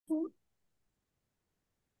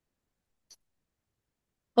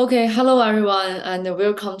Okay, hello everyone, and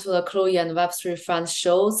welcome to the Chloe and Web3 Friends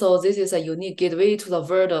show. So this is a unique gateway to the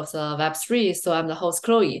world of the Web3. So I'm the host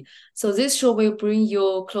Chloe. So this show will bring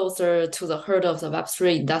you closer to the heart of the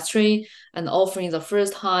Web3 industry and offering the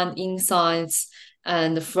first-hand insights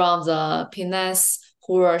and from the pioneers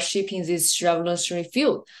who are shaping this revolutionary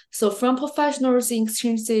field. So from professionals in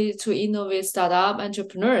exchanges to innovative startup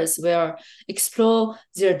entrepreneurs, will explore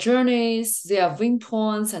their journeys, their win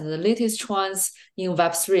points, and the latest trends in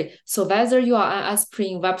Web3. So whether you are an expert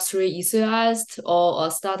in Web3 enthusiast or a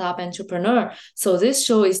startup entrepreneur, so this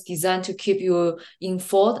show is designed to keep you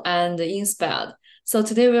informed and inspired. So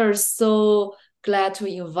today we are so glad to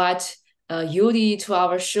invite Yudi to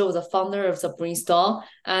our show, the founder of the Brains DAO,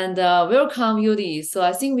 and welcome Yudi. So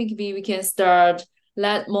I think we can start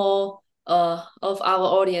let more of our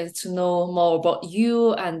audience to know more about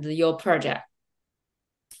you and your project.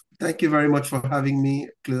 Thank you very much for having me,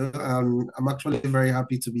 Claire. I'm actually very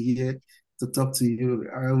happy to be here to talk to you.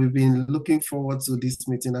 We've been looking forward to this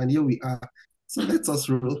meeting, and here we are. So let us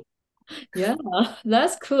roll. Yeah,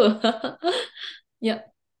 that's cool. Yeah.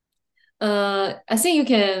 I think you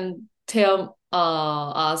can tell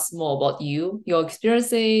us more about you, your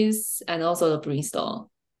experiences, and also the brainstorm.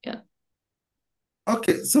 Yeah.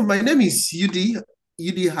 Okay, so my name is UD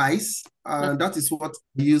Heiss, and that is what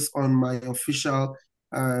I use on my official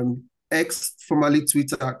X, formerly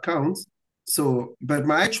Twitter account. So, but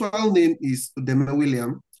my actual name is Udeme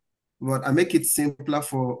William, but I make it simpler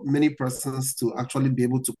for many persons to actually be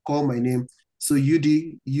able to call my name. So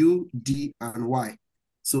UD, and Y.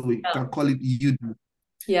 So we Yeah. can call it UD.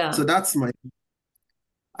 So Yeah. that's my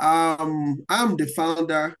I'm the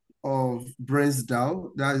founder of Brains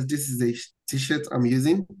DAO. This is a t-shirt I'm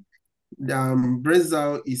using. Brains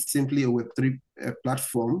DAO is simply a Web3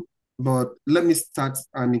 platform, but let me start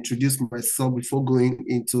and introduce myself before going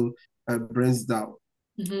into Brains DAO.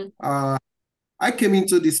 Mm-hmm. Uh, I came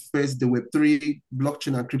into this space, the Web3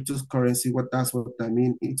 blockchain and cryptocurrency, that's what I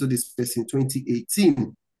mean, into this space in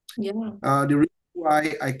 2018. Yeah. The reason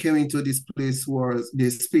why I came into this space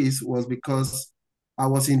was because I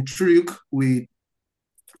was intrigued with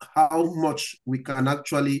how much we can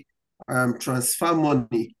actually transfer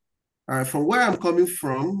money. From where I'm coming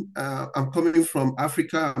from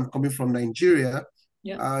Africa, I'm coming from Nigeria.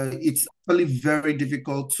 Yeah. It's actually very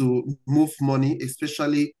difficult to move money,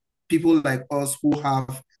 especially people like us who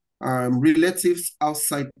have relatives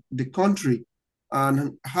outside the country,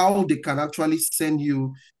 and how they can actually send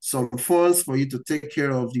you some funds for you to take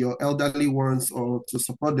care of your elderly ones or to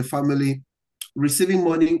support the family. Receiving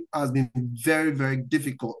money has been very, very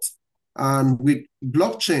difficult. And with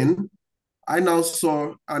blockchain, I now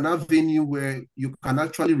saw an avenue where you can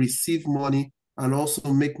actually receive money and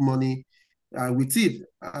also make money with it,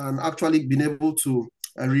 and actually been able to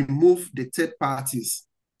remove the third parties.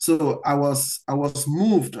 So I was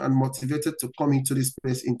moved and motivated to come into this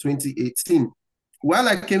space in 2018. While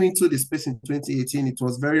I came into the space in 2018, it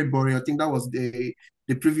was very boring. I think that was the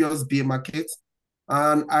previous bear market.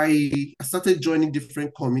 And I started joining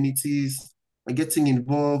different communities and getting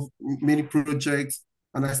involved in many projects,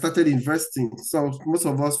 and I started investing. So most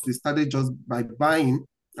of us, we started just by buying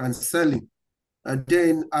and selling. And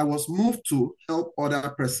then I was moved to help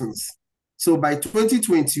other persons. So by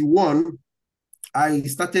 2021, I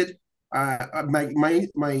started my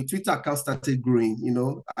Twitter account started growing.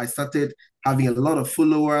 I started having a lot of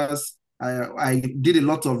followers. I did a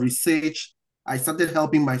lot of research. I started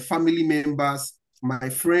helping my family members, my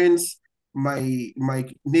friends, my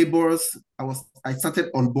neighbors. I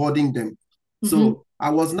started onboarding them. Mm-hmm. So I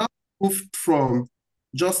was now moved from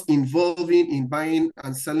just involving in buying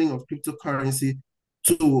and selling of cryptocurrency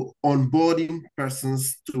to onboarding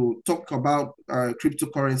persons to talk about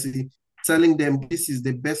cryptocurrency, telling them this is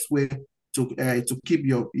the best way to keep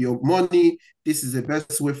your money. This is the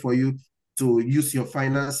best way for you to use your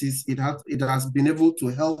finances. It has been able to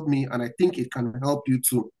help me, and I think it can help you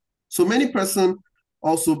too. So many persons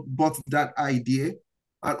also bought that idea,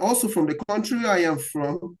 and also from the country I am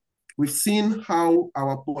from, we've seen how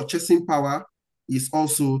our purchasing power is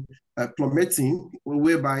also plummeting,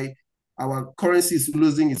 whereby our currency is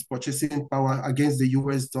losing its purchasing power against the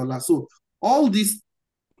US dollar. So all this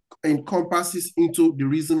encompasses into the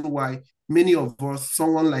reason why many of us,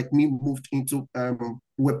 someone like me, moved into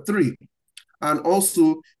Web3. And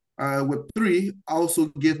also, Web3 also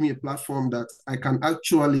gave me a platform that I can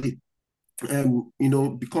actually,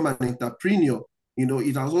 become an entrepreneur.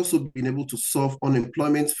 It has also been able to solve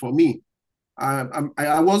unemployment for me.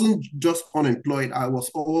 I wasn't just unemployed. I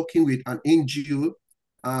was working with an NGO,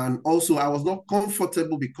 and also I was not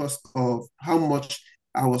comfortable because of how much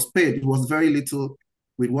I was paid. It was very little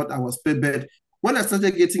with what I was paid, but when I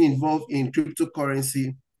started getting involved in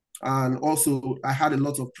cryptocurrency, and also I had a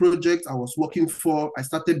lot of projects I was working for, I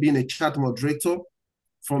started being a chat moderator.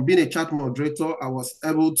 From being a chat moderator, I was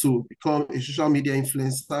able to become a social media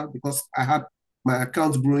influencer because I had my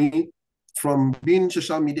account growing. From being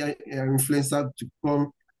social media influencer to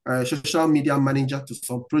become a social media manager to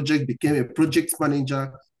some project, became a project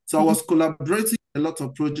manager. So I Mhm. was collaborating a lot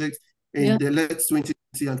of projects in Yeah. the late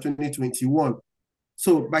 2020 and 2021.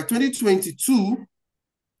 So by 2022,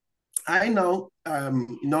 I now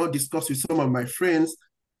discussed with some of my friends.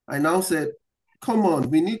 I now said, come on,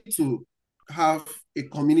 we need to have a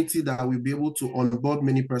community that will be able to onboard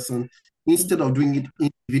many persons instead of doing it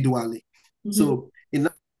individually. Mhm. So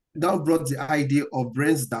it now brought the idea of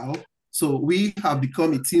Brains DAO. So we have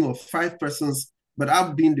become a team of 5 persons, but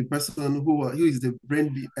I've been the person who is the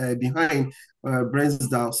brain behind Brains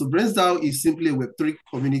DAO. So Brains DAO is simply a Web3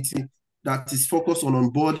 community that is focused on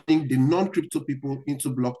onboarding the non-crypto people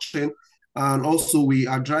into blockchain. And also we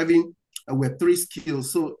are driving Web3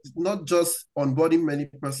 skills. So it's not just onboarding many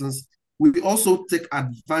persons, we also take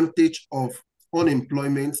advantage of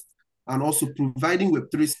unemployment and also providing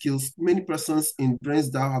Web3 skills. Many persons in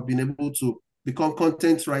Brains DAO have been able to become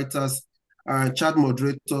content writers, chat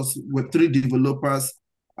moderators, Web3 developers,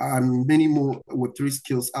 and many more Web3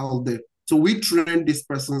 skills out there. So we train these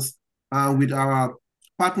persons with our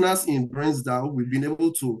partners in Brains DAO. We've been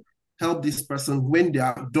able to help this person when they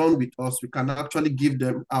are done with us. We can actually give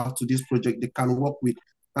them out to this project they can work with.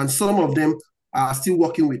 And some of them are still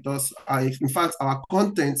working with us. In fact, our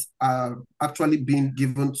contents are actually being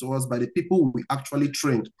given to us by the people we actually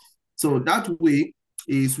trained. So that way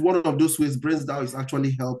is one of those ways Brains DAO is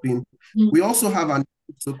actually helping. Mhm. We also have an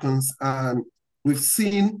tokens, and we've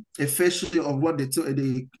seen a fair share of what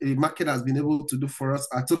the market has been able to do for us.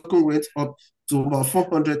 Our token went up to about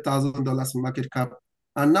 $400,000 in market cap,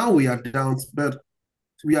 and now we are down, but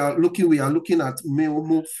we are looking at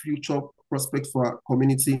more future prospects for our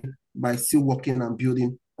community by still working and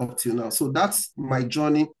building up till now. So that's my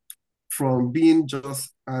journey from being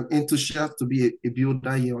just an enthusiast to be a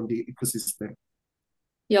builder here on the ecosystem.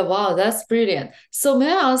 Yeah, wow, that's brilliant. So may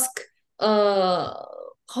I ask, uh,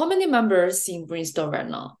 how many members in Brains DAO right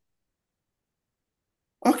now?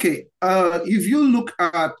 Okay, if you look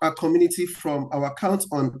at our community from our account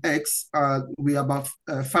on X, we are about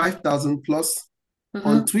 5,000 plus. On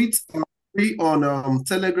Uh-huh. Twitter, on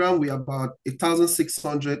Telegram, we are about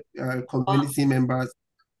 1,600 Wow. community members.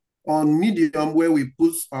 On Medium, where we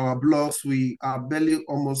put our blogs, we are barely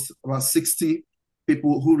almost about 60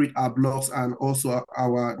 people who read our blogs and also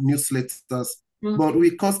our newsletters. Mm. But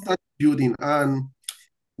we constantly building, and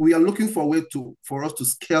we are looking for us to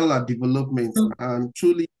scale our development. Mm. And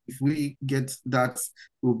truly, if we get that,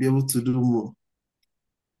 we'll be able to do more.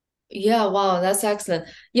 Yeah, wow, that's excellent.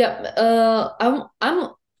 Yeah,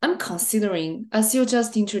 I'm considering, as you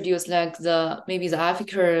just introduced, like the maybe the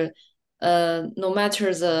Africa, no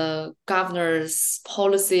matter the governor's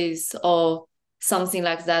policies or something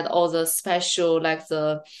like that, or the special like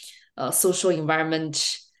the social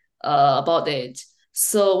environment about it.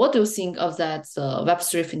 So, what do you think of that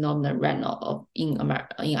Web3 phenomenon right now in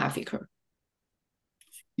America, in Africa?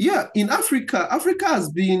 Yeah, in Africa, Africa has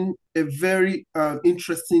been a very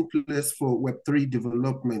interesting place for Web3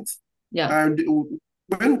 development. Yeah.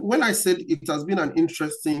 And when I said it has been an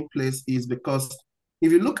interesting place, is because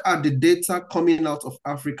if you look at the data coming out of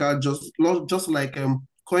Africa, just like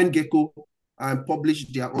CoinGecko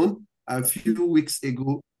published their own a few weeks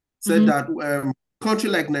ago, said Mm-hmm. that country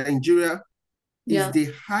like Nigeria is Yeah.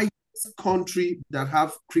 the highest country that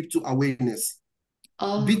have crypto awareness,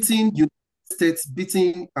 Oh. beating United States,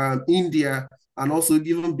 beating India, and also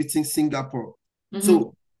even beating Singapore. Mm-hmm.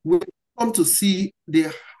 So we come to see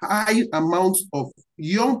the high amount of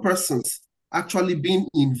young persons actually being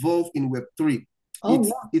involved in Web3.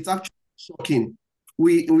 Oh, It's actually shocking.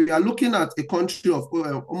 We are looking at a country of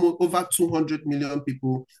almost over 200 million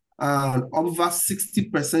people, and over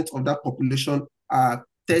 60% of that population are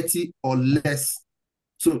 30 or less.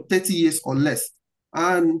 So 30 years or less.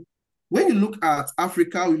 And when you look at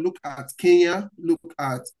Africa, we look at Kenya, look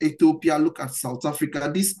at Ethiopia, look at South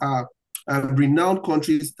Africa. These are renowned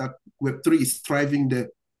countries that Web3 is thriving there.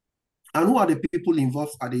 And who are the people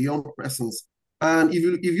involved? Are the young persons. And if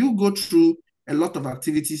you go through a lot of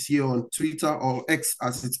activities here on Twitter or X,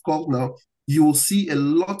 as it's called now, you will see a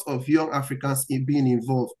lot of young Africans being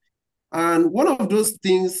involved. And one of those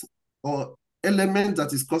things or elements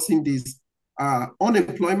that is causing this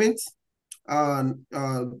unemployment and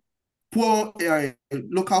poor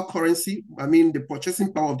local currency. I mean, the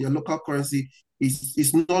purchasing power of their local currency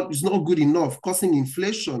is not good enough, causing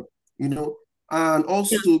inflation, you know. and Yeah.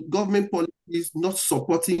 also government policies not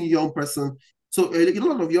supporting young persons. So a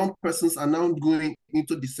lot of young persons are now going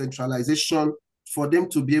into decentralization for them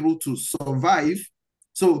to be able to survive.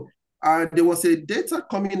 So there was a data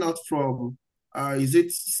coming out from is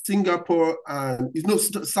it Singapore and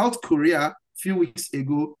South Korea a few weeks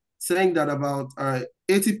ago, saying that about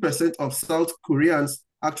 80% of South Koreans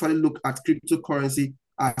actually look at cryptocurrency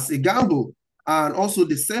as a gamble. And also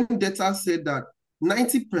the same data said that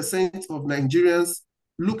 90% of Nigerians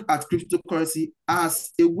look at cryptocurrency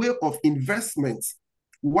as a way of investment.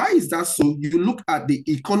 Why is that so? You look at the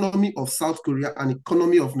economy of South Korea and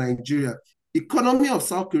economy of Nigeria. Economy of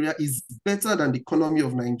South Korea is better than the economy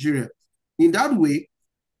of Nigeria. In that way,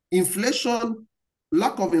 inflation,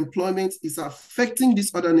 lack of employment is affecting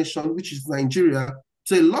this other nation, which is Nigeria.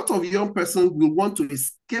 So a lot of young persons will want to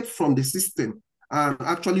escape from the system and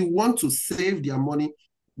actually want to save their money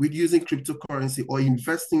with using cryptocurrency or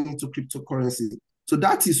investing into cryptocurrency. So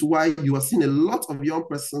that is why you are seeing a lot of young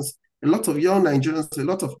persons, a lot of young Nigerians, a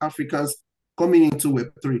lot of Africans coming into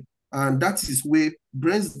Web3. And that is where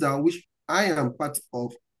Brains DAO, which I am part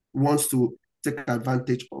of, wants to take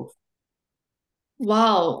advantage of.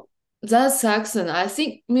 Wow, that's excellent. I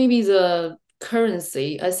think maybe I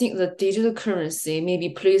think the digital currency maybe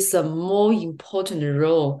plays a more important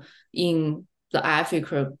role in the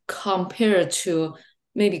Africa compared to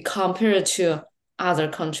other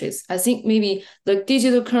countries. I think maybe the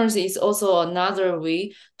digital currency is also another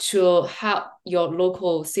way to help your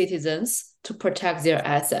local citizens to protect their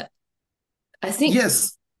asset. I think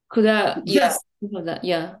Yes, could that yeah, yes,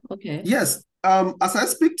 yeah, okay. yes. As I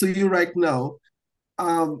speak to you right now,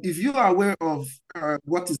 if you are aware of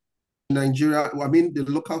what is Nigeria, I mean the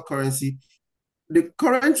local currency, the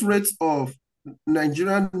current rate of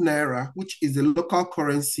Nigerian naira, which is the local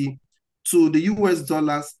currency, to the US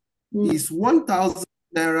dollars Mm, is 1,000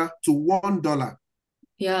 naira to $1.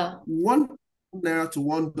 yeah. 1 naira to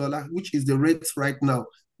 $1, which is the rate right now.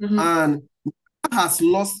 Mhm. And has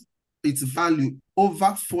lost its value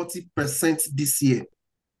over 40% this year.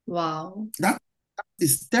 Wow. That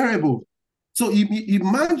is terrible. So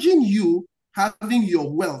imagine you having your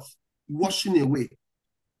wealth washing away.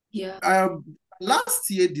 Yeah. Last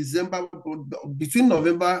year, December, between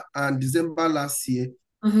November and December last year,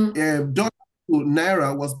 Mhm. dollar to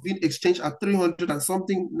naira was being exchanged at 300 and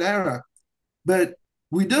something naira. But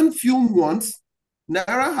within few months,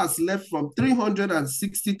 naira has left from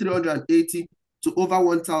 360, 380 to over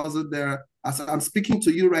 1,000 naira as I'm speaking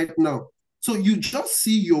to you right now. So you just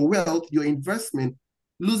see your wealth, your investment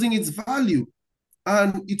losing its value.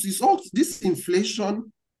 And it is all this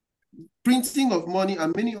inflation, printing of money,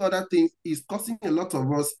 and many other things is causing a lot of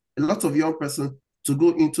us, a lot of young persons to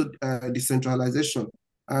go into decentralization.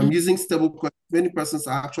 Mm. Using stable coins, many persons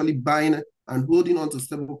are actually buying and holding on to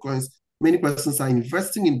stable coins. Many persons are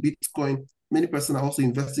investing in Bitcoin. Many persons are also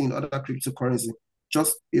investing in other cryptocurrency,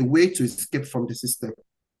 just a way to escape from the system.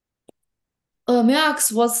 May I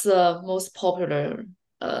ask what's the most popular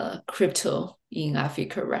crypto in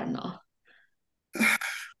Africa right now?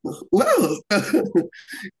 Well,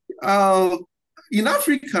 Uh, in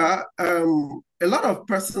Africa, a lot of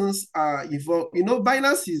persons are involved.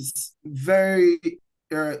 Binance is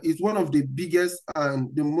one of the biggest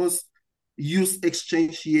and the most used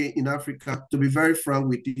exchange here in Africa, to be very frank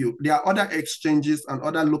with you. There are other exchanges and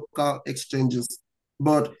other local exchanges,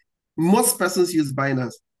 but most persons use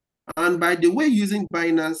Binance. And by the way, using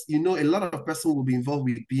Binance, a lot of persons will be involved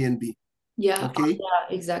with BNB. Yeah, Okay.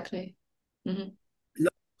 yeah, exactly. Mhm.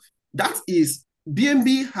 That is,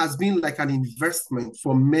 BNB has been like an investment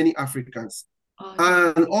for many Africans. Oh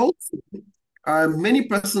yeah. And also, many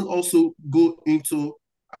persons also go into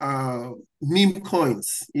meme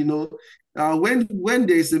coins. When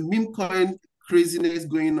there is a meme coin craziness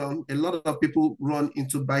going on, a lot of people run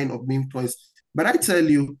into buying of meme coins. But I tell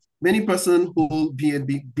you, many persons hold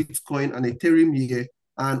BNB, Bitcoin, and Ethereum here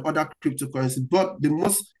and other cryptocurrencies. But the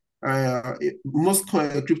most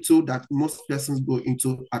crypto that most persons go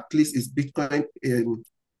into at least is Bitcoin,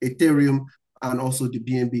 Ethereum, and also the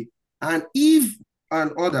BNB. And if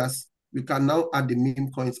and others, we can now add the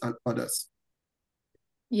meme coins and others.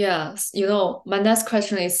 Yes, my next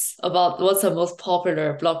question is about what's the most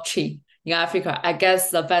popular blockchain in Africa? I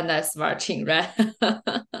guess the Binance Smart Chain, right?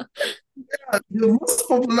 The most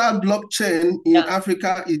popular blockchain in Yeah,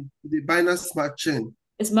 Africa is the Binance Smart Chain.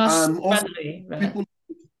 it's much Also, friendly, right? people,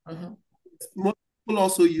 Uh-huh. most people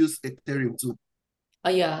also use Ethereum too.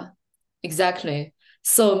 Yeah, exactly.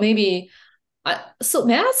 So maybe so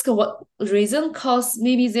may I ask what reason? Cause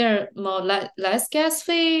maybe they're more less gas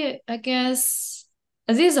fee, I guess.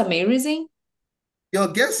 Is this a main reason? Your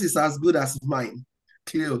guess is as good as mine,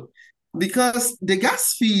 Cleo. Because the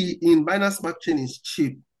gas fee in Binance Smart Chain is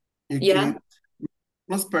cheap. Yeah. Okay,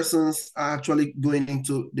 most persons are actually going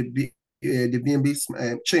into the BNB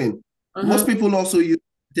chain. Most Uh-huh. people also use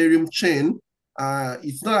Ethereum chain.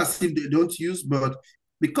 It's not as if they don't use, but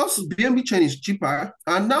because BNB chain is cheaper,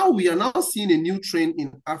 and now we are now seeing a new trend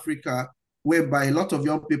in Africa whereby a lot of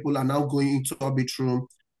young people are now going into Arbitrum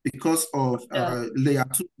because of Yeah. layer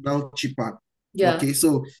two now cheaper. Yeah. Okay,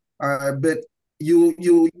 so but you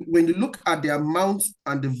when you look at the amount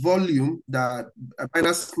and the volume that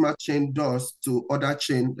Binance Smart Chain does to other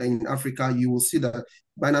chain in Africa, you will see that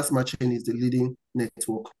Binance Smart Chain is the leading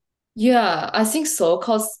network. Yeah, I think so.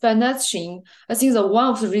 Cause by matching, I think the one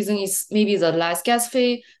of the reason is maybe the less gas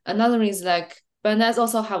fee. Another is like Binance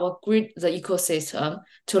also have a great the ecosystem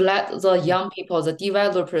to let the young people, the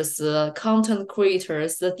developers, the content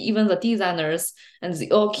creators, even the designers, and they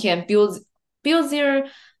all can build their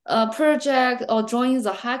project or join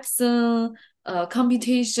the hackathon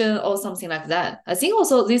competition or something like that. I think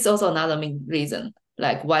also this is also another main reason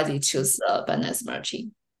like why they choose Binance Smart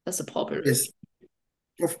Chain. That's a popular. Yes,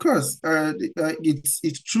 of course.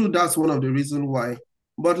 It's true. That's one of the reasons why.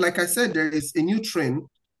 But like I said, there is a new trend.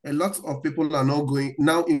 A lot of people are going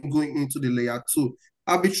into the layer two.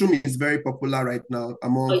 Arbitrum is very popular right now Oh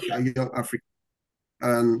among yeah. young Africans.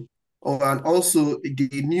 And also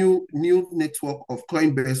the new network of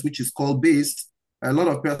Coinbase, which is called Base. A lot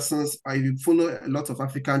of persons, I follow a lot of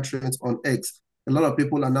African trends on X. A lot of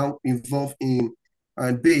people are now involved in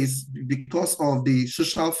Base because of the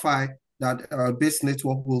social fi that Base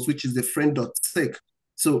network was, which is the friend.tech.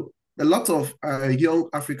 So a lot of young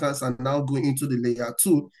Africans are now going into the layer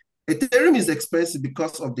two. Ethereum is expensive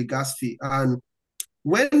because of the gas fee. And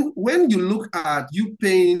when you look at you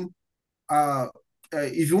paying uh,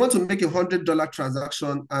 if you want to make $100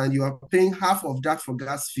 transaction and you are paying half of that for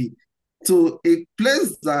gas fee to a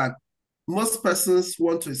place that most persons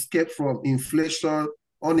want to escape from inflation,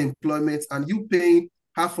 unemployment, and you paying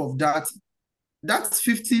half of that, that's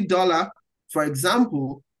 $50. For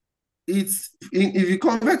example, if you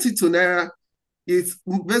convert it to naira, it's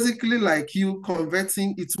basically like you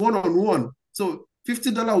converting it's one-on-one. So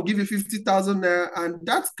 $50 will give you 50,000 naira, and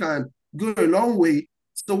that can go a long way.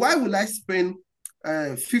 So why would I spend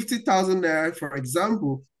 50,000 naira, for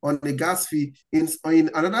example, on a gas fee in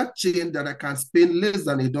another chain that I can spend less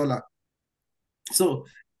than $1? So,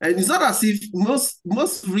 and it's not as if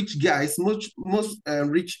most rich guys, most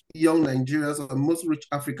rich young Nigerians or most rich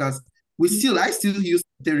Africans, I still use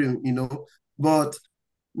Ethereum, but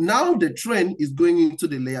now the trend is going into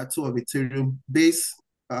the layer two of Ethereum base,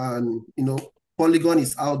 and Polygon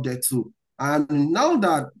is out there too. And now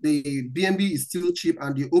that the BNB is still cheap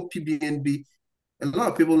and the OPBNB, a lot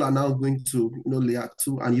of people are now going to layer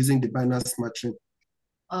two and using the Binance Smart Chain.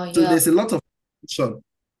 Oh So yeah. there's a lot of option.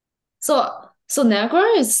 So Niagara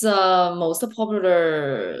is the most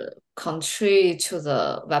popular country to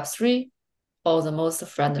the Web3 or the most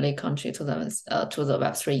friendly country to the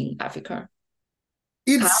Web3 in Africa.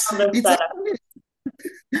 Can I It's it's understand? actually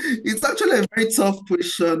it's actually a very tough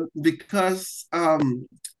question because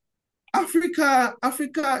Africa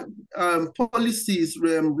policies,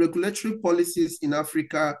 regulatory policies in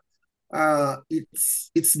Africa,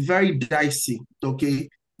 it's very dicey. Okay,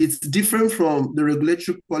 it's different from the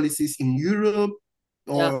regulatory policies in Europe,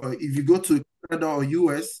 Yeah, or if you go to Canada or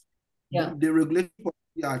US, yeah, the regulatory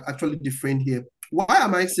policies are actually different here. Why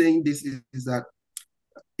am I saying this? Is that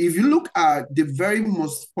if you look at the very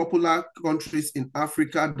most popular countries in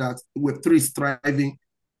Africa that Web3 is thriving,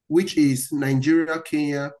 which is Nigeria,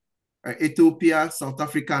 Kenya, Ethiopia, South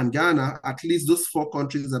Africa, and Ghana, at least those four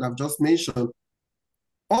countries that I've just mentioned,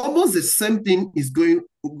 almost the same thing is going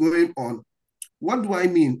on. What do I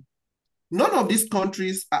mean? None of these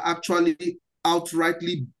countries are actually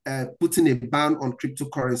outrightly putting a ban on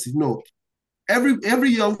cryptocurrency. No, every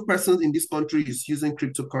young person in this country is using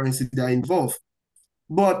cryptocurrency. They are involved,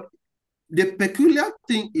 but the peculiar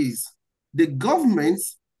thing is the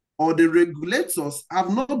governments or the regulators have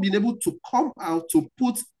not been able to come out to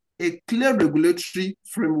put a clear regulatory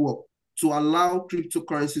framework to allow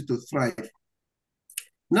cryptocurrency to thrive.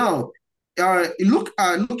 Now,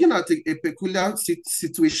 looking at a peculiar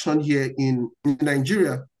situation here in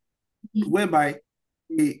Nigeria, whereby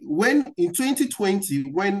when in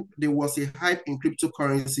 2020, when there was a hype in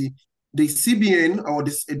cryptocurrency, the CBN or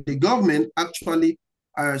the government actually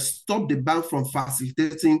stopped the bank from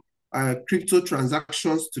facilitating crypto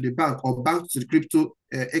transactions to the bank or banks to the crypto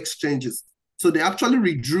exchanges. So they actually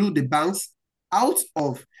withdrew the banks out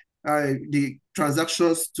of the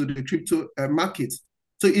transactions to the crypto market.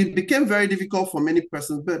 So it became very difficult for many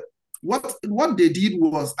persons. But what they did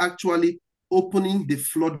was actually opening the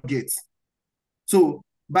floodgates. So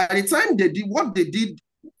by the time they did what they did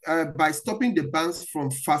by stopping the banks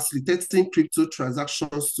from facilitating crypto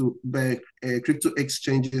transactions to crypto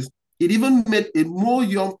exchanges, it even made a more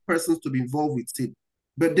young persons to be involved with it.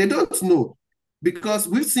 But they don't know, because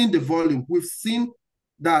we've seen the volume. We've seen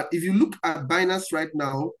that if you look at Binance right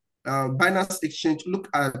now, Binance Exchange, look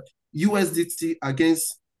at USDT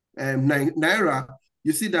against Naira,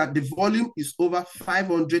 you see that the volume is over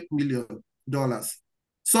 $500 million.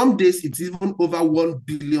 Some days it's even over $1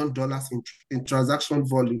 billion in transaction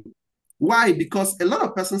volume. Why? Because a lot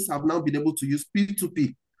of persons have now been able to use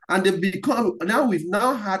P2P, and we've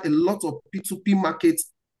now had a lot of P2P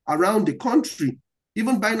markets around the country.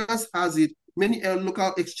 Even Binance has it. Many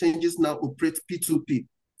local exchanges now operate P2P.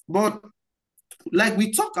 But like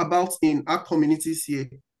we talk about in our communities here,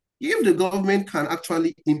 if the government can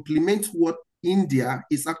actually implement what India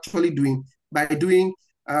is actually doing by doing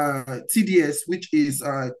TDS, which is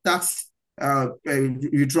tax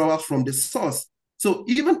withdrawal from the source. So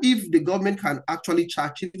even if the government can actually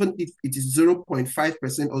charge, even if it is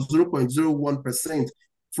 0.5% or 0.01%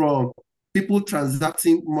 from people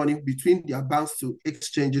transacting money between their banks to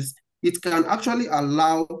exchanges, it can actually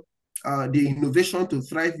allow the innovation to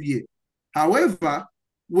thrive here. However,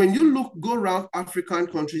 when you go around African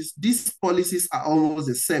countries, these policies are almost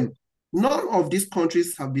the same. None of these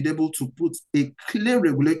countries have been able to put a clear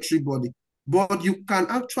regulatory body, but you can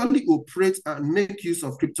actually operate and make use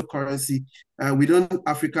of cryptocurrency within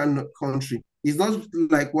African country. It's not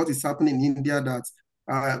like what is happening in India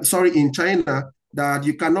in China, that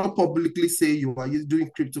you cannot publicly say you are doing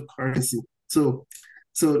cryptocurrency. So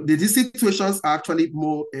these situations are actually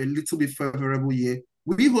a little bit favorable here.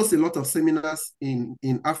 We host a lot of seminars in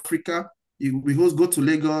Africa. We go to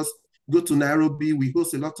Lagos, go to Nairobi. We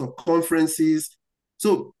host a lot of conferences.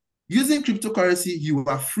 So using cryptocurrency, you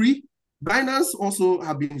are free. Binance also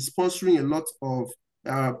have been sponsoring a lot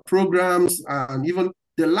of programs, and even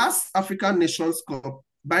the last African Nations Cup,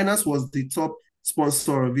 Binance was the top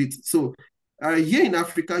sponsor of it. So here in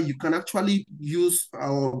Africa, you can actually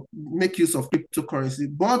make use of cryptocurrency.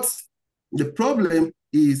 But the problem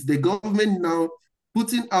is the government now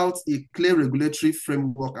putting out a clear regulatory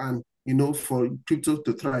framework and for crypto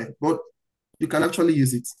to thrive. But you can actually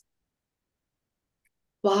use it.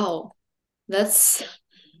 Wow, that's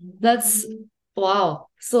wow.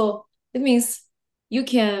 So it means you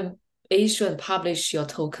can issue and publish your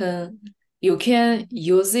token. You can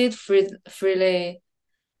use it freely,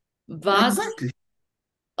 but Exactly.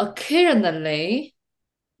 occasionally,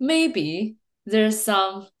 maybe there's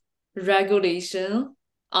some regulation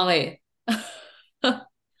on it.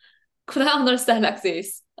 Could I understand like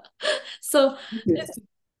this? So Yes.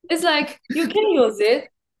 it's like you can use it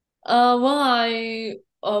when I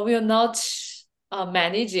will not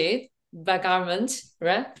manage it by government,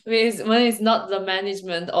 right? When it's not the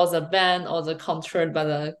management or the ban or the controlled by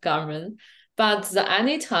the government, but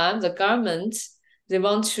anytime the government they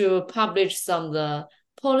want to publish some the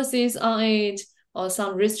policies on it or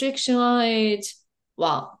some restriction on it,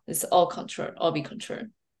 wow, it's all controlled, all be controlled.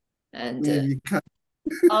 And You can.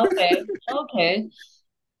 okay, okay.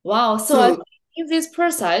 Wow. So I think So in this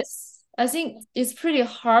process, I think it's pretty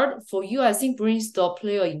hard for you. I think Brains DAO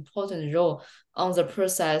play an important role on the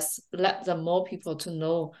process. Let the more people to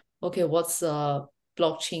know, okay, what's the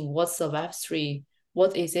blockchain, what's the Web3,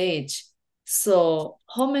 what is it? So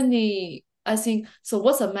how many, I think, so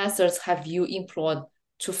what's the methods have you employed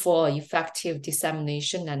for effective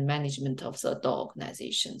dissemination and management of the DAO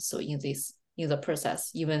organization? So in the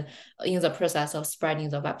process, even in the process of spreading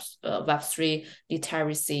the Web3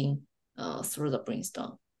 literacy through the Brains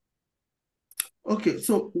DAO. okay,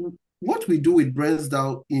 so what we do with Brains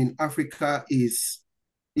DAO in Africa is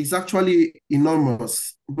actually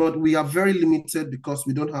enormous, but we are very limited because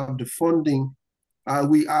we don't have the funding.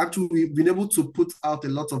 We've been able to put out a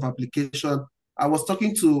lot of application. I was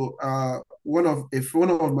talking to one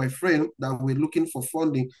of my friends that we're looking for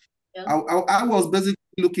funding. Yeah. I was basically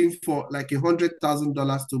looking for like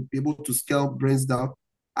 $100,000 to be able to scale Brains DAO.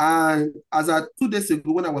 And 2 days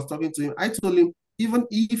ago, when I was talking to him, I told him, even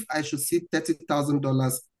if I should see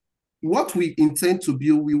 $30,000, what we intend to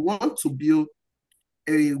build, we want to build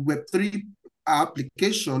a Web3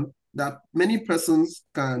 application that many persons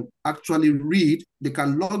can actually read. They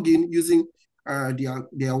can log in using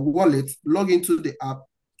their wallet, log into the app,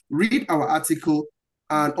 read our article,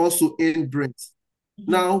 and also earn Brains.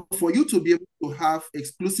 Mm-hmm. Now, for you to be able to have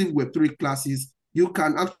exclusive Web3 classes, you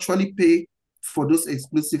can actually pay for those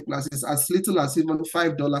exclusive classes as little as even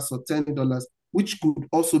 $5 or $10, which could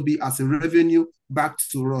also be as a revenue back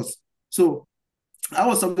to us. So I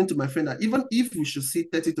was talking to my friend that even if we should see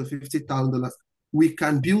 30 to $50,000, we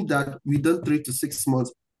can build that within 3 to 6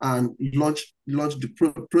 months and launch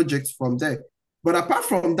the project from there. But apart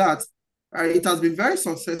from that, it has been very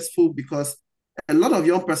successful because a lot of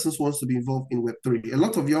young persons wants to be involved in Web3. A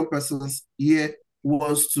lot of young persons here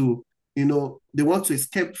wants to, they want to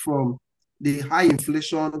escape from the high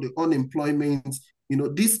inflation, the unemployment.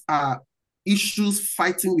 These are issues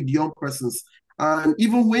fighting with young persons. And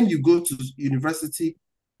even when you go to university,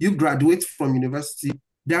 you graduate from university,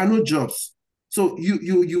 there are no jobs. So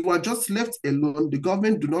you are just left alone. The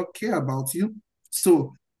government do not care about you.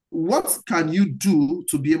 So what can you do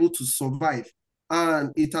to be able to survive?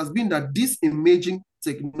 And it has been that this emerging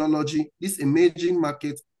technology, this emerging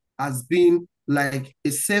market has been like a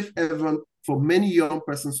safe haven for many young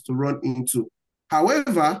persons to run into.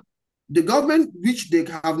 However, the government, which they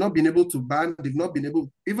have not been able to ban, they've not been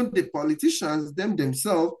able, even the politicians,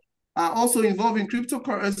 themselves, are also involved in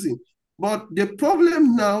cryptocurrency. But the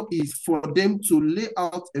problem now is for them to lay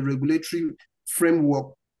out a regulatory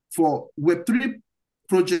framework for Web3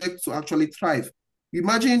 projects to actually thrive.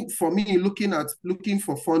 Imagine for me looking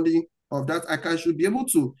for funding of that, should be able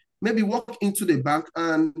to maybe walk into the bank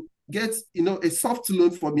and get a soft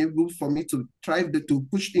loan for me to thrive, to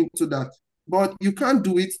push into that. But you can't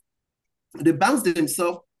do it. The banks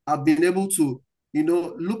themselves have been able to,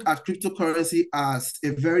 look at cryptocurrency as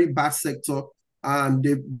a very bad sector, and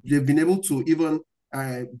they've been able to even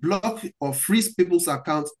block or freeze people's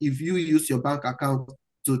accounts if you use your bank account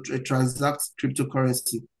to transact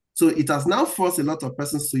cryptocurrency. So it has now forced a lot of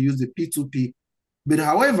persons to use the P2P. But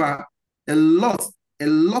however, a lot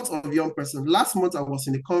of young persons. Last month I was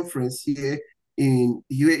in a conference here in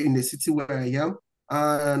the city where I am,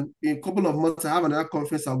 and in a couple of months, I have another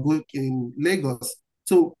conference. I'll go in Lagos.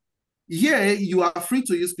 So here you are free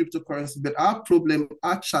to use cryptocurrency, but our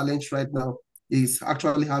challenge right now is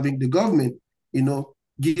actually having the government,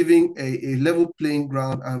 giving a level playing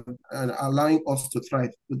ground and allowing us to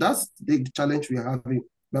thrive. So that's the challenge we are having.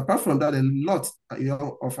 But apart from that, a lot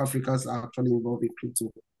of Africans are actually involved in crypto.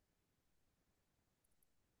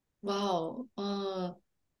 Wow.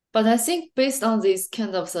 But I think based on this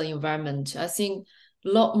kind of the environment, I think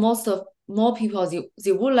more people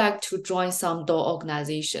they would like to join some DAO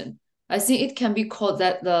organization. I think it can be called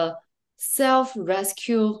that the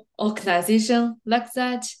self-rescue organization like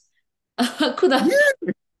that. Could I?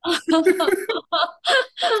 Yeah.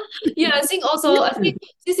 Yeah, I think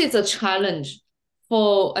this is a challenge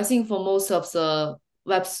for I think for most of the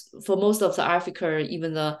Africa,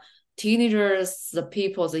 even the teenagers, the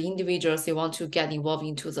people, the individuals, they want to get involved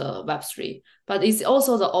into the Web3. But it's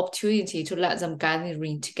also the opportunity to let them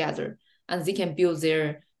gathering together and they can build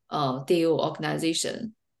their DAO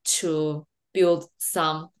organization to build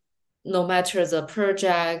some, no matter the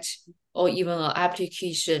project or even an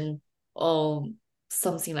application or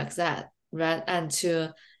something like that, right? And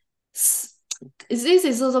this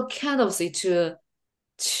is also kind of the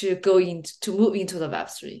to move into the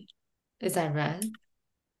Web3. Is that right?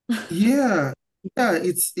 Yeah, yeah,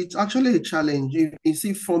 it's actually a challenge. You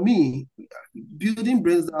see, for me, building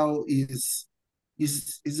Brains DAO is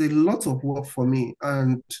a lot of work for me,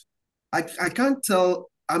 and I can't tell.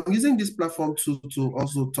 I'm using this platform to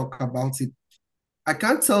also talk about it. I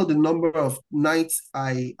can't tell the number of nights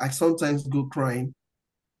I sometimes go crying.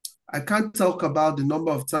 I can't talk about the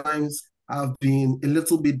number of times I've been a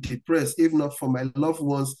little bit depressed, if not for my loved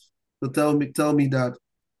ones to tell me that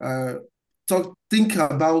uh think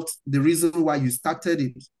about the reason why you started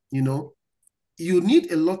it. You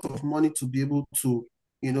need a lot of money to be able to,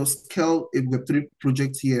 scale a Web3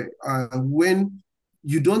 project here. When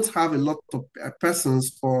you don't have a lot of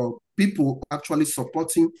persons or people actually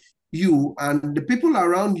supporting you, and the people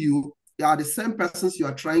around you are the same persons you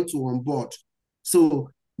are trying to onboard. So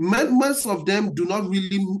most of them do not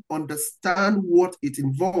really understand what it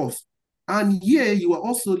involves. And here you are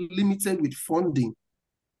also limited with funding.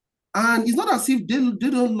 And it's not as if they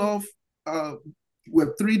don't love uh,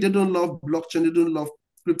 Web3, they don't love blockchain, they don't love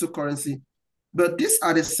cryptocurrency. But these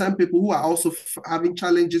are the same people who are also having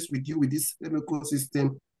challenges with you with this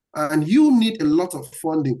ecosystem. And you need a lot of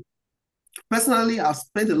funding. Personally, I've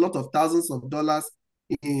spent a lot of thousands of dollars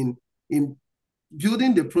in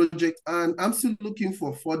building the project, and I'm still looking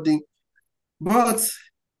for funding. But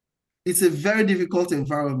it's a very difficult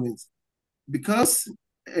environment because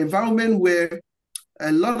environment where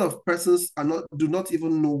a lot of persons do not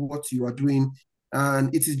even know what you are doing,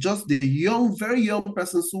 and it is just the very young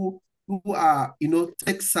persons who are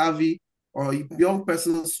tech savvy, or young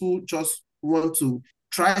persons who just want to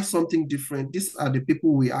try something different. These are the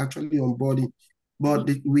people we actually onboarding, but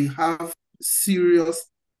we have serious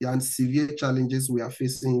and severe challenges we are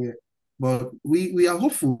facing here. But we are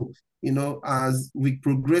hopeful, as we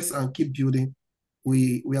progress and keep building,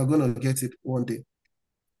 we are going to get it one day.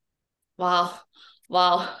 Wow,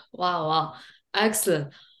 wow, wow, wow.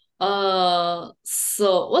 Excellent.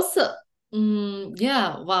 So what's the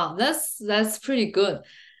yeah, wow, that's pretty good.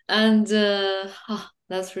 And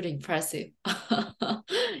that's pretty impressive.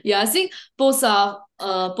 Yeah, I think both of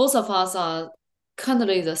us are kind of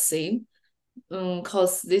the same.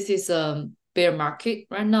 Cause this is a bear market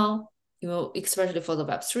right now, especially for the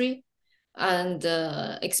Web3. And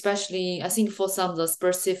especially I think for some of the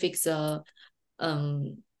specifics um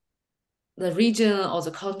the region or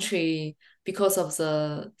the country, because of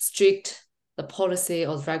the strict the policy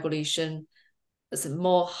or the regulation, is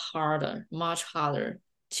much harder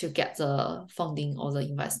to get the funding or the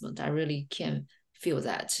investment. I really can feel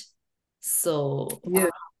that. So Yeah.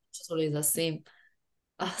 totally the same.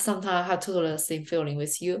 Sometimes I have totally the same feeling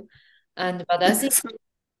with you. But I think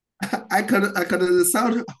I can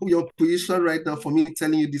understand your position right now for me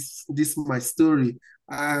telling you this my story,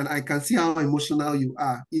 and I can see how emotional you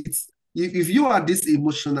are. If you are this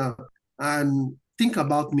emotional, and think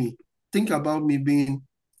about me being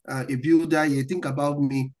a builder. You think about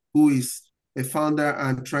me who is a founder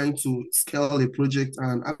and trying to scale a project,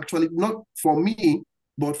 and actually not for me,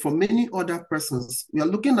 but for many other persons. We are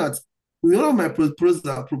looking at one of my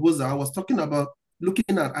proposal. I was talking about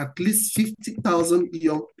looking at least 50,000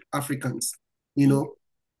 young Africans, you know,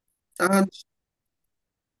 and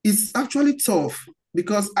it's actually tough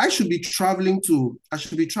because I should be traveling to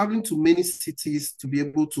many cities to be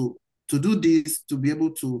able to do this, to be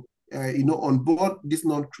able to onboard these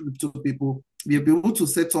non-crypto people, be able to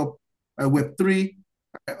set up Web3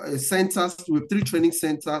 centers, Web3 training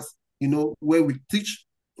centers, where we teach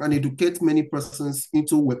and educate many persons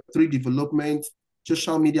into Web3 development,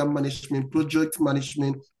 social media management, project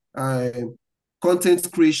management, uh,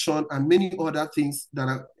 content creation, and many other things that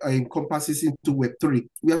are encompasses into Web3.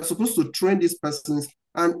 We are supposed to train these persons,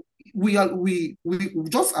 and we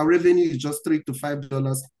just our revenue is just $3 to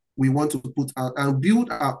 $5 we want to put out and build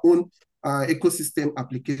our own ecosystem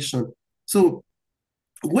application. So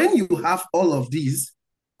when you have all of these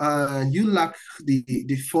and you lack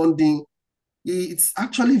the funding, it's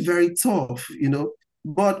actually very tough.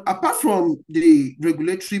 But apart from the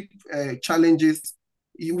regulatory challenges,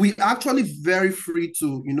 we actually very free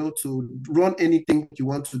to run anything you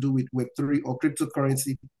want to do with Web3 or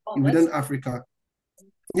cryptocurrency that's within Africa.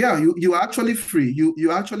 Yeah, you are actually free.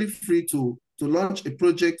 You're actually free to launch a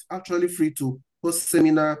project, actually free to host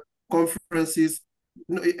seminar, conferences.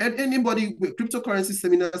 Anybody with cryptocurrency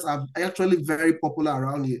seminars are actually very popular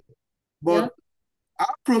around here. yeah. But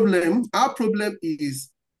our problem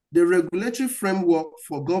is the regulatory framework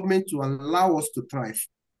for government to allow us to thrive.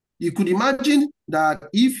 You could imagine that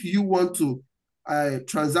if you want to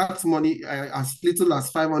transact money as little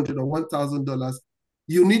as $500 or $1,000,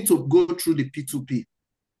 you need to go through the P2P.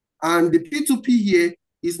 And the P2P here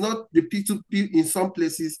is not the P2P in some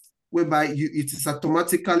places whereby it is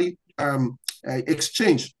automatically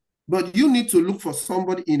exchanged. But you need to look for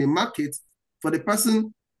somebody in a market for the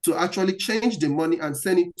person to actually change the money and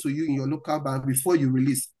send it to you in your local bank before you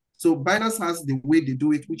release. So Binance has the way they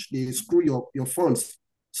do it, which they screw your funds.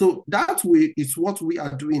 So that way is what we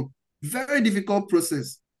are doing. Very difficult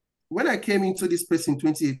process. When I came into this space in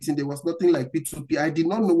 2018, there was nothing like P2P. I did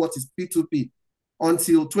not know what is P2P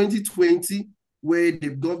until 2020, where the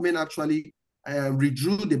government actually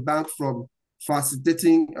withdrew the bank from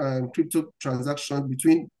facilitating crypto transactions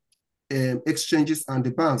between exchanges and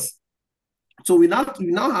the banks. So we now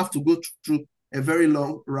have to go through a very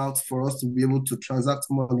long route for us to be able to transact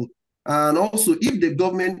money. And also, if the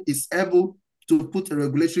government is able to put a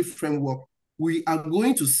regulatory framework, we are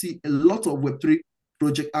going to see a lot of Web3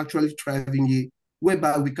 projects actually thriving here,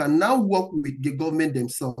 whereby we can now work with the government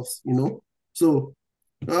themselves. So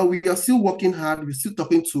we are still working hard. We're still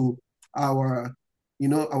talking to our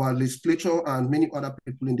legislature and many other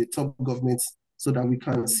people in the top governments so that we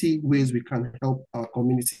can see ways we can help our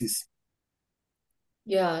communities.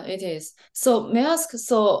 Yeah, it is. So may I ask,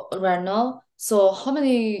 so right now, so how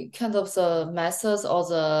many kind of the methods or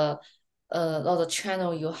the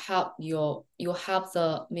channel you help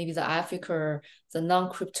the maybe the Africa, the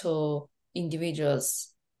non-crypto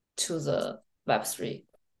individuals to the Web3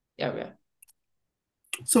 area?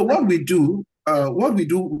 So what we do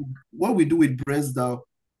with Brains DAO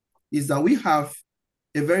is that we have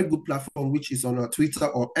a very good platform which is on our Twitter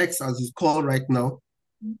or X as it's called right now,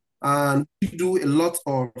 and we do a lot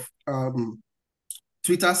of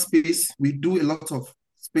Twitter space. We do a lot of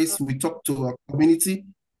space. We talk to our community,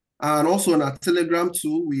 and also on our Telegram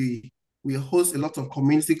too. We host a lot of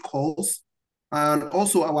community calls. And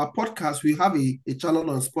also our podcast, we have a channel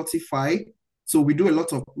on Spotify. So we do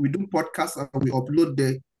podcasts and we upload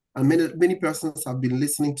there. And many persons have been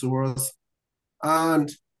listening to us.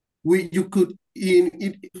 And you could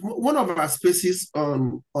in one of our spaces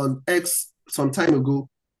on X some time ago,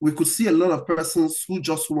 we could see a lot of persons who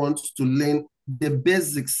just want to learn the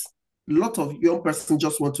basics. A lot of young persons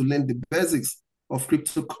just want to learn the basics of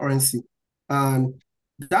cryptocurrency. And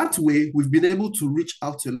that way, we've been able to reach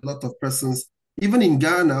out to a lot of persons. Even in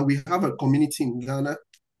Ghana, we have a community in Ghana,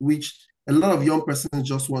 which a lot of young persons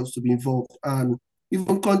just want to be involved. And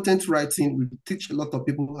even content writing, we teach a lot of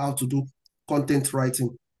people how to do content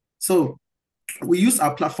writing. So we use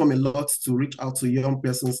our platform a lot to reach out to young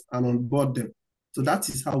persons and onboard them. So that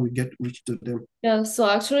is how we get reach to them. Yeah, so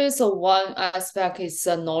actually, so one aspect is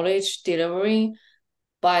knowledge delivery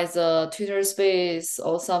by the Twitter space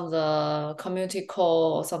or some of the community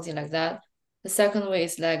call or something like that. The second way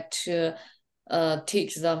is like to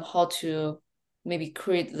teach them how to maybe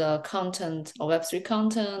create the content or Web3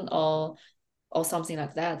 content or something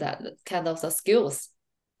like that, that kind of the skills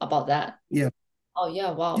about that. Yeah. Oh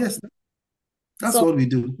yeah, wow. Yes, that's So what we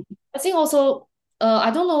do. I think also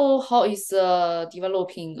I don't know how is the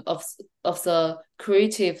developing of the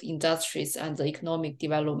creative industries and the economic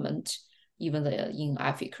development even in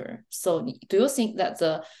Africa. So do you think that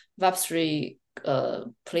the Web3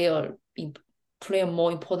 play a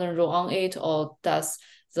more important role on it, or does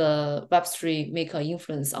the Web3 make an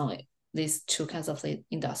influence on it, these two kinds of the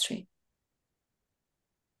industry?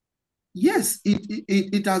 Yes,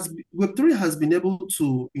 it has Web3 has been able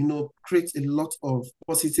to, create a lot of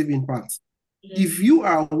positive impact. If you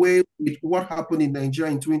are aware with what happened in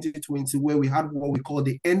Nigeria in 2020, where we had what we call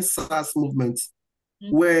the NSAS movement,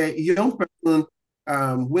 where young person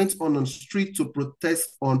went on the street to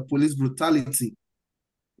protest on police brutality.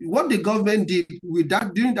 What the government did with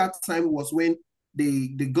that during that time was when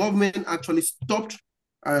the government actually stopped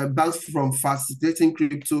banks from facilitating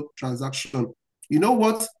crypto transaction. You know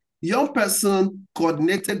what? Young person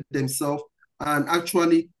coordinated themselves and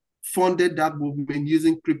actually funded that movement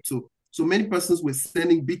using crypto. So many persons were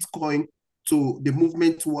sending Bitcoin to the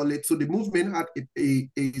movement wallet. So the movement had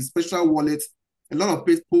a special wallet. A lot of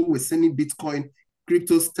people were sending Bitcoin,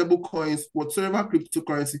 crypto, stable coins, whatsoever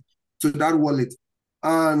cryptocurrency to that wallet.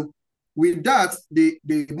 And with that, the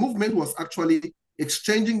movement was actually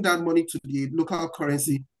exchanging that money to the local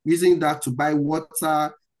currency, using that to buy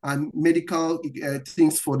water and medical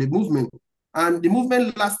things for the movement. And the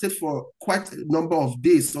movement lasted for quite a number of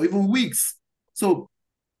days or even weeks. So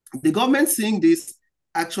the government seeing this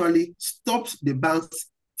actually stopped the banks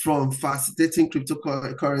from facilitating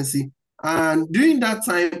cryptocurrency. And during that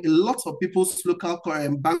time, a lot of people's local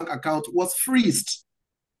bank account was freezed.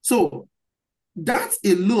 So that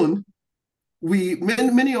alone,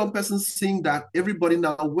 many young persons seeing that everybody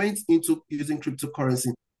now went into using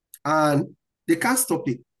cryptocurrency, and they can't stop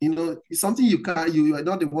it. It's something you are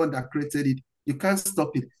not the one that created it. You can't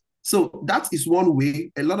stop it. So that is one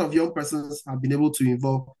way a lot of young persons have been able to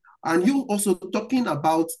involve. And you also talking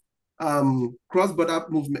about cross-border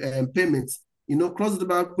movement payments.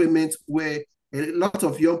 Cross-border payments where a lot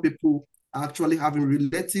of young people are actually having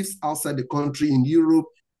relatives outside the country in Europe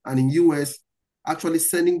and in US, actually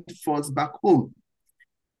sending funds back home.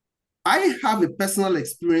 I have a personal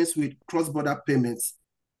experience with cross-border payments,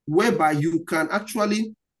 whereby you can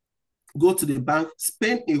actually go to the bank,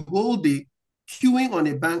 spend a whole day queuing on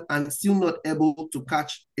a bank and still not able to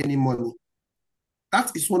catch any money.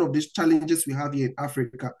 That is one of these challenges we have here in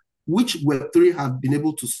Africa, which Web3 have been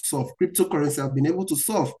able to solve, cryptocurrency have been able to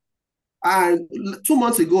solve. And 2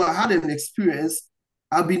 months ago, I had an experience.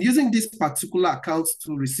 I've been using this particular account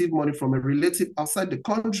to receive money from a relative outside the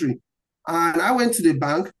country. And I went to the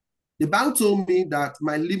bank. The bank told me that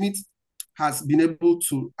my limit has been able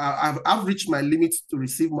to, I've reached my limit to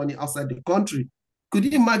receive money outside the country. Could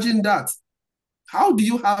you imagine that? How do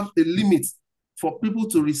you have a limit for people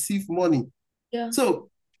to receive money? Yeah. So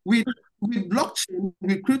with blockchain,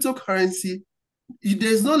 with cryptocurrency,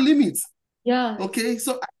 there's no limit. Yeah. Okay,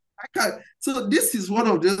 so so this is one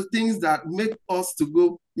of the things that make us to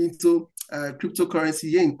go into cryptocurrency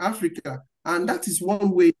here in Africa, and that is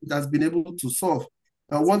one way it has been able to solve.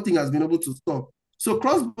 One thing has been able to solve. So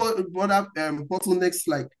cross-border bottlenecks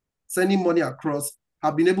like sending money across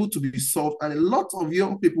have been able to be solved, and a lot of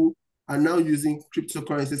young people are now using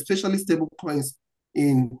cryptocurrency, especially stable coins,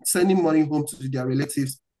 in sending money home to their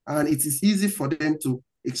relatives, and it is easy for them to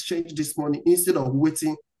exchange this money instead of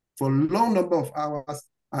waiting for a long number of hours,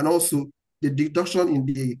 and also the deduction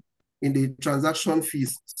in the transaction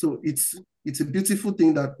fees. So it's a beautiful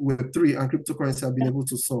thing that Web3 and cryptocurrency have been able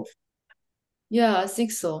to solve. Yeah, I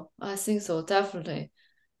think so. I think so, definitely.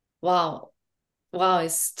 Wow. Wow,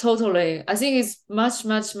 it's totally, I think it's much,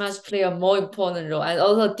 much, much play a more important role and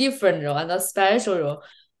also a different role and a special role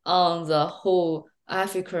on the whole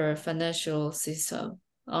Africa financial system.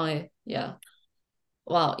 Oh, yeah.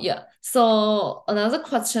 Wow, yeah. So another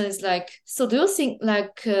question is like, so do you think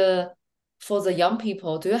like for the young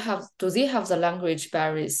people, do they have the language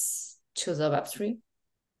barriers to the Web3?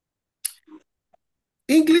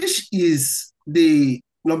 English is the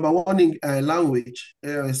number one language,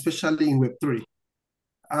 especially in Web3.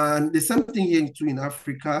 And the same thing here too in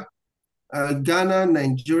Africa. Ghana,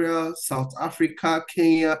 Nigeria, South Africa,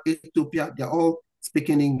 Kenya, Ethiopia, they're all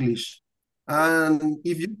speaking English. And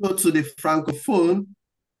if you go to the Francophone,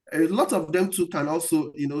 a lot of them too can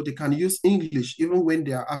also, they can use English even when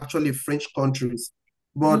they are actually French countries.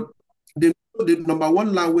 Mhm. But the number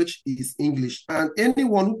one language is English. And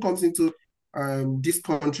anyone who comes into these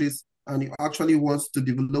countries and actually wants to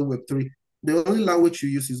develop Web3, the only language you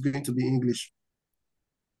use is going to be English.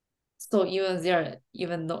 So even there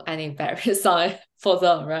even no any barriers on it for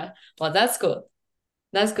them, right? Well, that's good.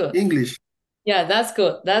 That's good. English. Yeah, that's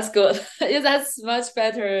good. That's good. Yeah, that's much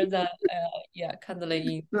better than yeah,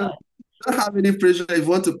 currently in Don't have any pressure if you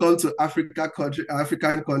want to come to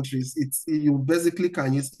African countries. It's you basically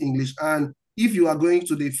can use English. And if you are going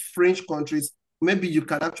to the French countries, maybe you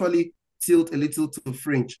can actually tilt a little to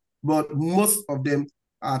French. But most of them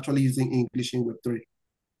are actually using English in Web3.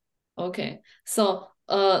 Okay. So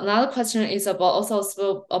another question is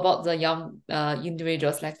about the young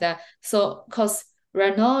individuals like that. So because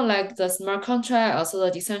right now like the smart contract, also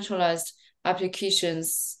the decentralized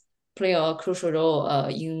applications play a crucial role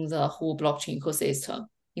in the whole blockchain ecosystem,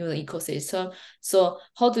 in the ecosystem. So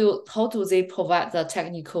how do they provide the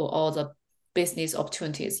technical or the business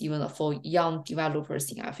opportunities even for young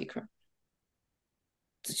developers in Africa?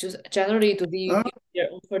 Just generally, do they Uh, build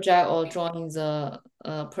their own project or join the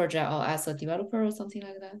project or as a developer or something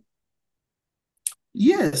like that?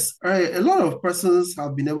 Yes, a lot of persons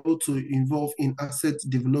have been able to involve in asset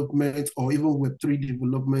development or even Web3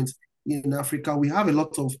 development in Africa. We have a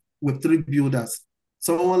lot of Web3 builders.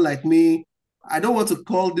 Someone like me, I don't want to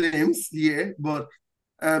call names here, but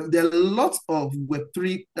there are lots of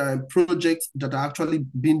Web3 projects that are actually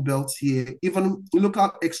being built here, even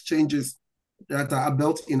local exchanges that are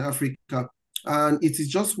built in Africa. And it is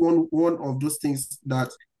just one of those things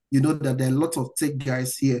that, that there are a lot of tech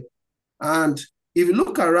guys here. And if you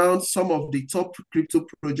look around some of the top crypto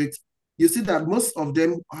projects, you see that most of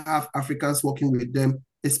them have Africans working with them,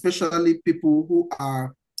 especially people who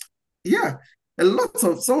are, yeah, a lot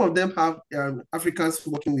of some of them have Africans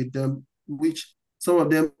working with them, which some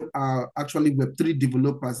of them are actually Web3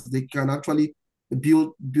 developers. They can actually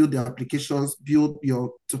build their applications, build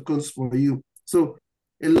your tokens for you. So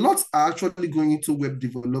a lot are actually going into web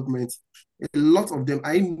development. A lot of them,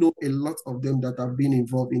 I know a lot of them that have been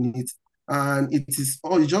involved in it. And it is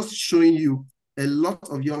all just showing you a lot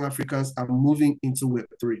of young Africans are moving into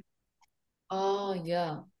Web3. Oh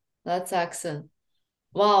yeah, that's excellent.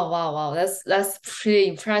 Wow, wow, wow. That's pretty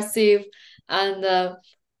impressive. And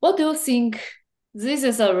what do you think? This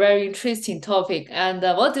is a very interesting topic. And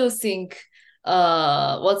what do you think?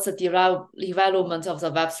 What's the development of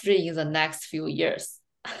the Web3 in the next few years?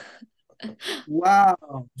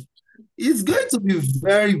 Wow. It's going to be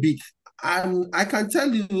very big. And I can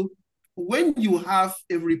tell you, when you have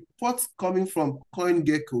a report coming from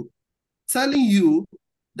CoinGecko telling you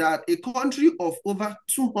that a country of over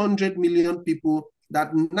 200 million people,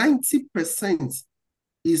 that 90%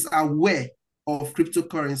 is aware of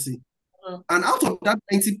cryptocurrency. Mm. And out of that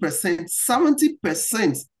 90%,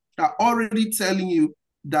 70% are already telling you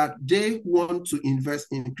that they want to invest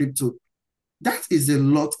in crypto. That is a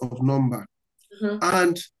lot of number. Mhm.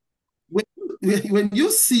 And when, when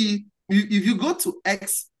you see, if you go to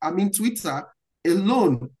Twitter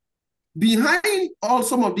alone, behind all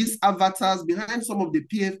some of these avatars, behind some of the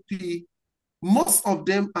PFP, most of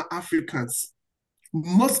them are Africans.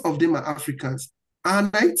 Most of them are Africans.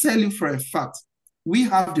 And I tell you for a fact, we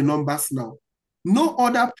have the numbers now. No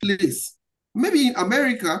other place, maybe in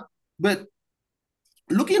America, but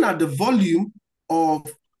looking at the volume of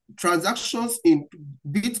transactions in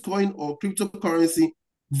Bitcoin or cryptocurrency,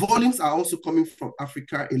 volumes are also coming from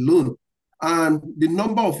Africa alone. And the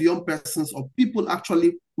number of young persons or people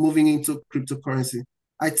actually moving into cryptocurrency.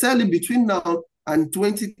 I tell you, between now and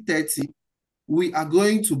 2030, we are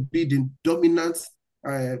going to be the dominant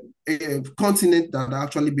continent that are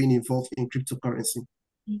actually being involved in cryptocurrency.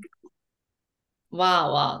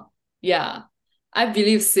 Wow, wow. Yeah, I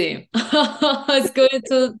believe same. It's going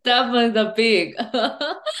to definitely the big.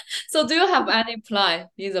 So do you have any plan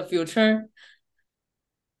in the future?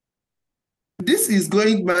 this is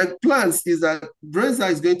going, my plans is that Brains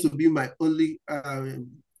DAO is going to be my only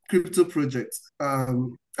crypto project.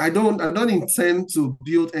 I don't intend to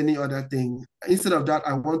build any other thing. Instead of that,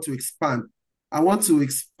 I want to expand. I want to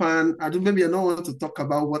expand. I don't maybe I don't want to talk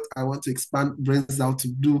about what I want to expand Brains DAO to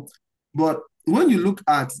do. But when you look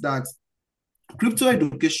at that, crypto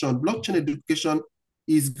education, blockchain education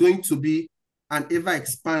is going to be an ever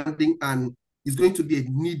expanding and is going to be a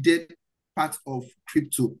needed part of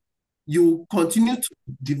crypto. You continue to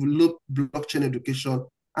develop blockchain education,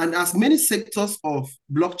 and as many sectors of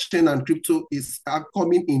blockchain and crypto are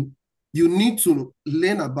coming in, you need to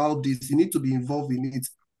learn about this. You need to be involved in it.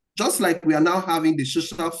 Just like we are now having the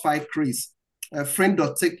social fi craze.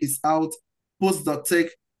 Friend.tech is out, post.tech,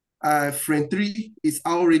 friend 3 is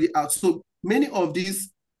already out. So many of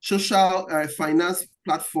these social finance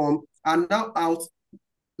platforms are now out.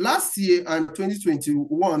 Last year and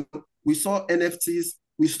 2021, we saw NFTs,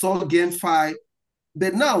 we saw GameFi,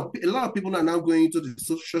 but now a lot of people are now going into the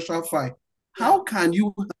social fi. Yeah. How can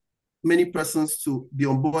you have many persons to be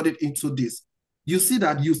onboarded into this? You see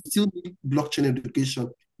that you still need blockchain education.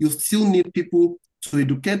 You still need people to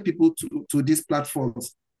educate people to these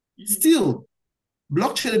platforms. Mhm. Still,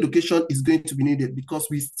 blockchain education is going to be needed because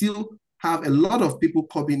we still have a lot of people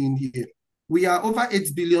coming in here. We are over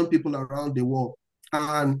 8 billion people around the world,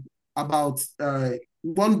 and about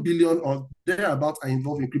 1 billion or thereabouts are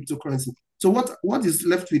involved in cryptocurrency. So what is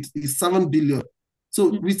left with is 7 billion.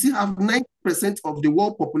 So we still have 9% of the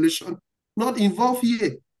world population not involved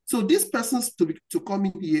here. So these persons to come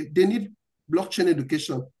in here, they need blockchain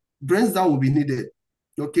education. Brains that will be needed.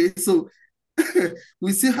 Okay, so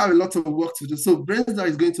we still have a lot of work to do. So Brains DAO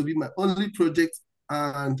is going to be my only project,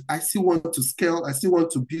 and I still want to scale. I still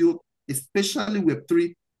want to build, especially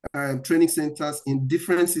Web3 training centers in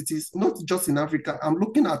different cities, not just in Africa. I'm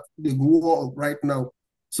looking at the world right now.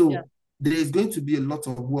 Yeah. So there is going to be a lot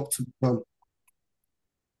of work to be done.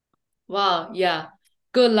 Wow. Yeah.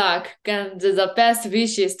 Good luck and the best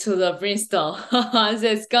wishes to the Brimstone.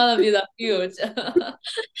 It's gonna be the huge. Thank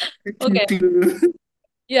you, Okay. Cleo.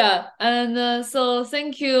 Yeah, and so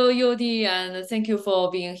thank you, UD, and thank you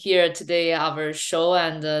for being here today, our show.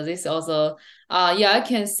 And this also, yeah, I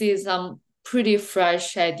can see some pretty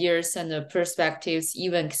fresh ideas and perspectives,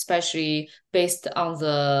 even especially based on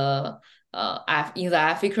the in the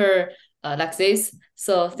Africa like this.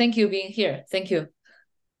 So thank you being here. Thank you.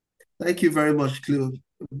 Thank you very much, Cleo.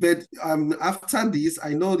 But after this,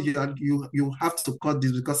 I know you have to cut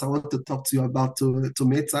this because I want to talk to you about to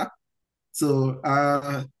Meta. So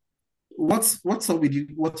what's up with you?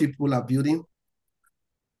 What people are building?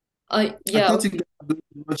 I Yeah, thought you guys are going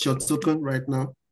to launch your token right now.